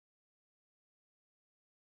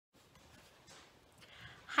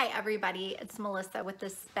Hi everybody, it's Melissa with the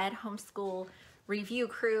SPED Homeschool Review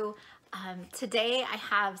Crew. Today I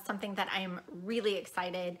have something that I'm really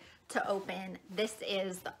excited to open. This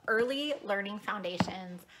is the Early Learning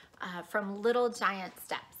Foundations from Little Giant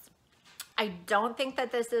Steps. I don't think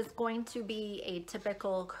that this is going to be a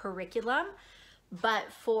typical curriculum,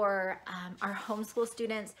 but for our homeschool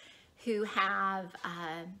students who have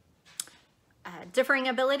differing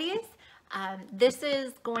abilities, this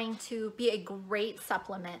is going to be a great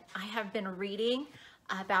supplement. I have been reading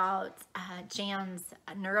about Jan's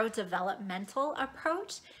neurodevelopmental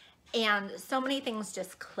approach, and so many things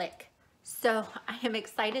just click. So I am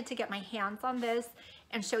excited to get my hands on this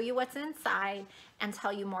and show you what's inside and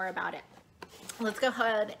tell you more about it. Let's go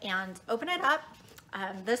ahead and open it up.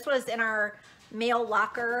 This was in our mail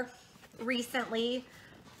locker recently.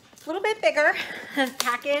 It's a little bit bigger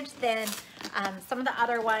package than some of the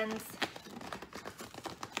other ones.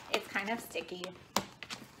 It's kind of sticky.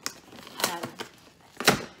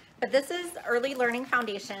 But this is Early Learning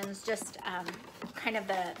Foundations, just kind of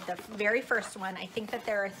the very first one. I think that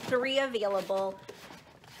there are 3 available.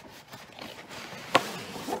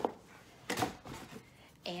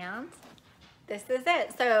 And this is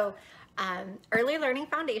it. So Early Learning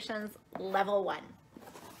Foundations, Level 1.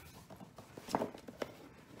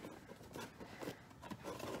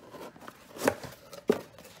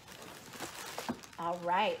 All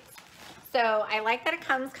right, so I like that it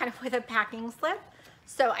comes kind of with a packing slip,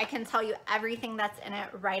 so I can tell you everything that's in it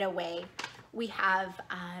right away. We have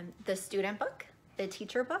the student book, the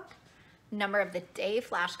teacher book, number of the day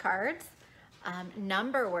flashcards,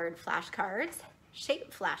 number word flashcards,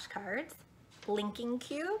 shape flashcards, linking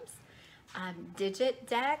cubes, digit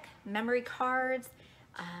deck, memory cards,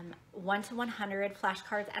 1 to 100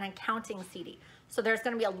 flashcards, and a counting CD. So there's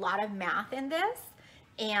going to be a lot of math in this.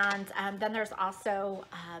 And then there's also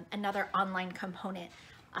another online component.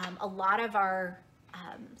 A lot of our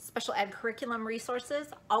special ed curriculum resources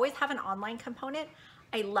always have an online component.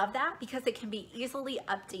 I love that because it can be easily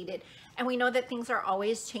updated. And we know that things are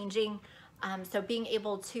always changing. So being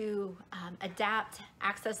able to adapt,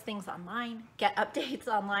 access things online, get updates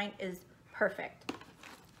online is perfect.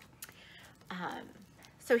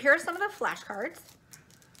 So here are some of the flashcards.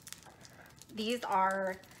 These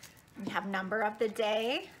are, we have number of the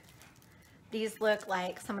day. These look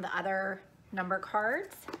like some of the other number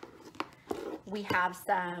cards. We have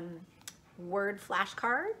some word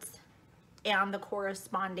flashcards and the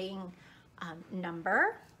corresponding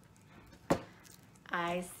number.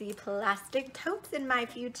 I see plastic totes in my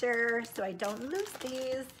future, so I don't lose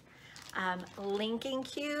these. Linking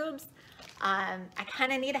cubes. I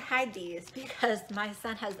kind of need to hide these because my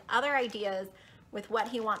son has other ideas with what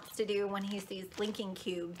he wants to do when he sees linking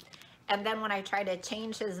cubes. And then when I try to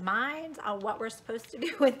change his mind on what we're supposed to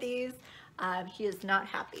do with these, he is not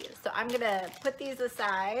happy. So I'm gonna put these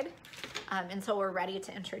aside until we're ready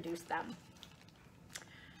to introduce them.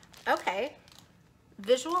 Okay,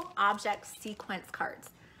 visual object sequence cards.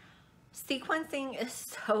 Sequencing is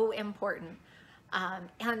so important.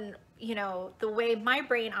 And you know, the way my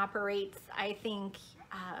brain operates, I think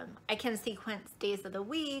I can sequence days of the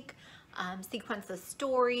week, sequence a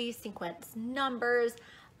story, sequence numbers,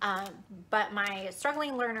 but my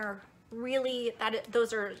struggling learner really,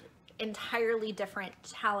 those are entirely different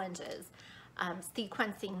challenges.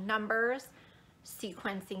 Sequencing numbers,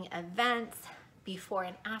 sequencing events, before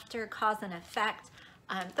and after, cause and effect.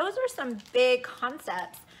 Those are some big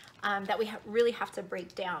concepts that we really have to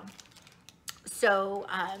break down. So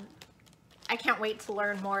I can't wait to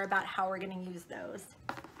learn more about how we're going to use those.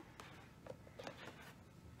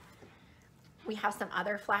 We have some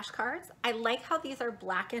other flashcards. I like how these are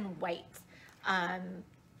black and white.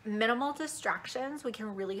 Minimal distractions. We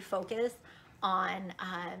can really focus on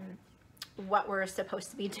what we're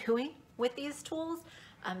supposed to be doing with these tools.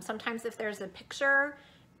 Sometimes if there's a picture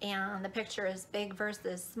and the picture is big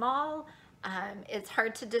versus small, it's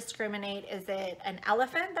hard to discriminate. Is it an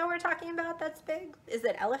elephant that we're talking about that's big? Is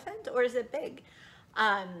it elephant or is it big?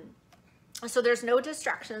 So there's no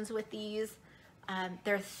distractions with these.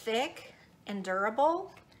 They're thick and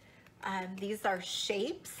durable. These are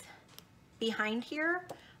shapes behind here.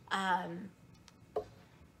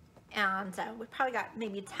 We've probably got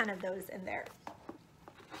maybe 10 of those in there.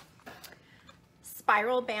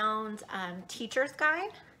 Spiral bound teacher's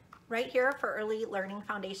guide right here for Early Learning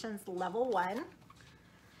Foundations Level 1.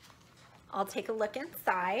 I'll take a look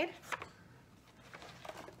inside.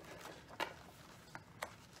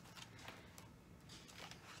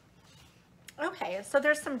 Okay, so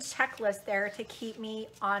there's some checklists there to keep me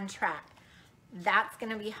on track. that's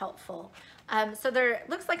going to be helpful. So there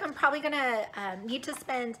looks like I'm probably going to need to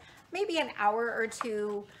spend maybe an hour or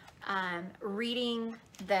two reading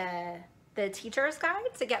the teacher's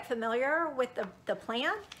guide to get familiar with the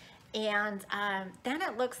plan. And then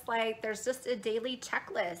it looks like there's just a daily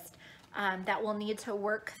checklist that we'll need to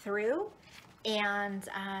work through. And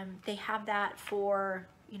they have that for,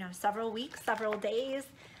 you know, several weeks, several days.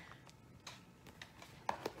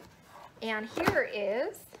 And here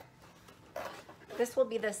is, this will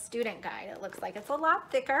be the student guide. It looks like it's a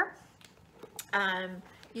lot thicker.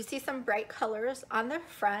 You see some bright colors on the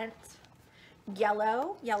front.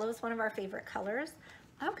 Yellow is one of our favorite colors.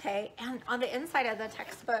 Okay, and on the inside of the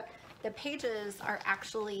textbook, the pages are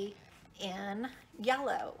actually in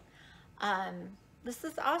yellow. This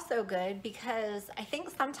is also good because I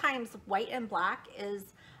think sometimes white and black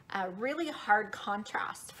is a really hard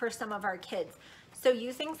contrast for some of our kids. So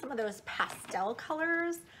using some of those pastel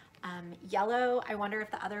colors, yellow, I wonder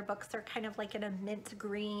if the other books are kind of like in a mint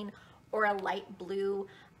green or a light blue,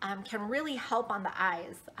 can really help on the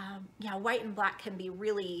eyes. Yeah, white and black can be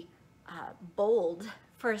really bold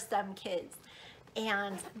for some kids.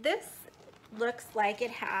 And this looks like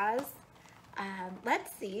it has,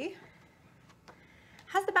 let's see,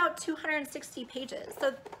 has about 260 pages.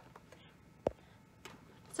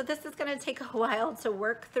 So this is going to take a while to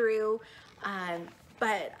work through,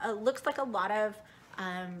 but it looks like a lot of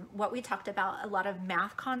what we talked about, a lot of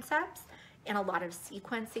math concepts and a lot of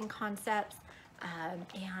sequencing concepts,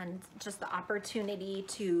 and just the opportunity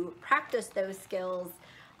to practice those skills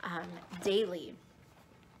daily.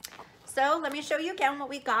 So let me show you again what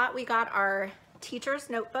we got. We got our teacher's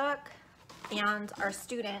notebook and our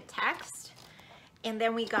student text. And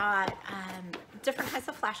then we got different kinds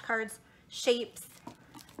of flashcards, shapes,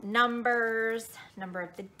 numbers, number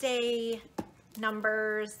of the day,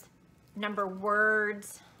 numbers, number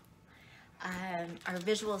words, our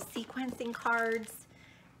visual sequencing cards,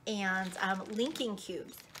 and linking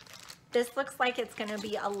cubes. This looks like it's going to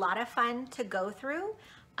be a lot of fun to go through.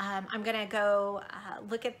 I'm going to go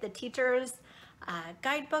look at the teacher's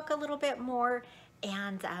guidebook a little bit more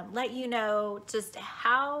and let you know just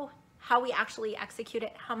how we actually execute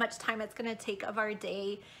it, how much time it's going to take of our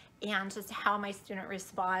day, and just how my student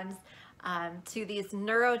responds to these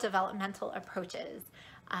neurodevelopmental approaches.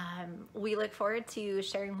 We look forward to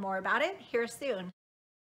sharing more about it here soon.